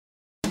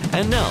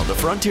And now, the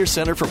Frontier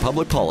Center for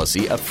Public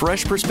Policy, a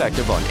fresh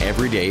perspective on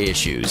everyday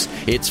issues.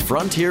 It's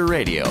Frontier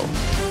Radio.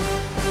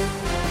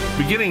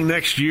 Beginning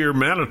next year,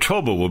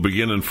 Manitoba will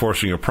begin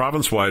enforcing a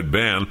province-wide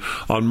ban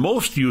on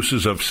most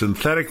uses of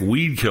synthetic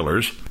weed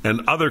killers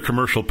and other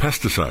commercial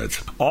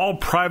pesticides. All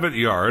private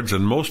yards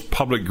and most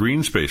public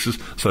green spaces,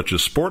 such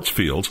as sports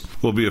fields,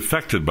 will be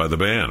affected by the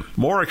ban.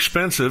 More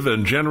expensive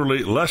and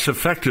generally less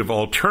effective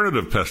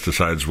alternative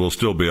pesticides will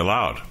still be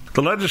allowed.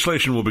 The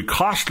legislation will be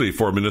costly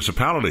for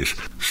municipalities.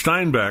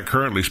 Steinbach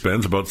currently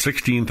spends about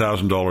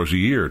 $16,000 a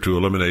year to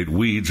eliminate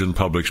weeds in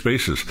public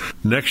spaces.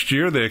 Next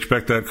year, they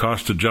expect that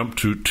cost to jump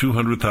to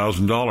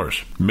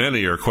 $200,000.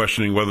 Many are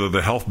questioning whether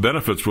the health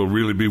benefits will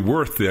really be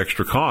worth the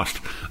extra cost.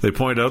 They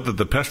point out that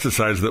the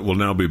pesticides that will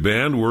now be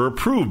banned were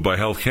approved by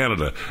Health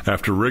Canada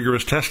after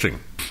rigorous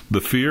testing.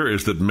 The fear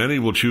is that many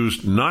will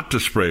choose not to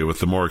spray with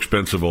the more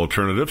expensive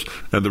alternatives,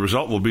 and the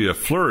result will be a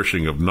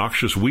flourishing of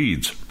noxious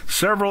weeds.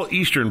 Several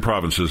eastern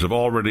provinces have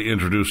already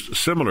introduced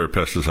similar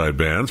pesticide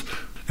bans,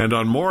 and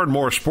on more and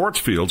more sports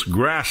fields,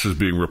 grass is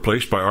being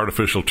replaced by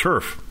artificial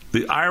turf.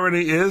 The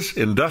irony is,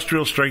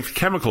 industrial-strength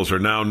chemicals are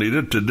now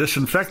needed to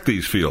disinfect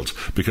these fields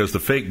because the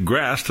fake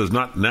grass does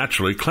not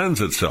naturally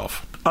cleanse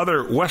itself.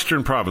 Other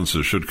Western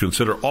provinces should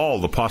consider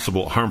all the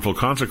possible harmful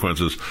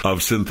consequences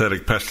of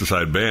synthetic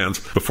pesticide bans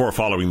before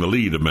following the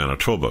lead of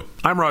Manitoba.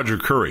 I'm Roger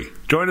Curry.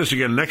 Join us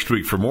again next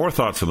week for more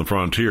thoughts on the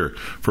frontier.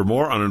 For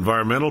more on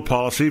environmental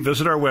policy,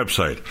 visit our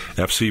website,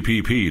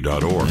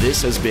 fcpp.org.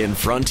 This has been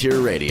Frontier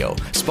Radio,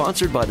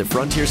 sponsored by the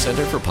Frontier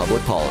Center for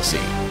Public Policy.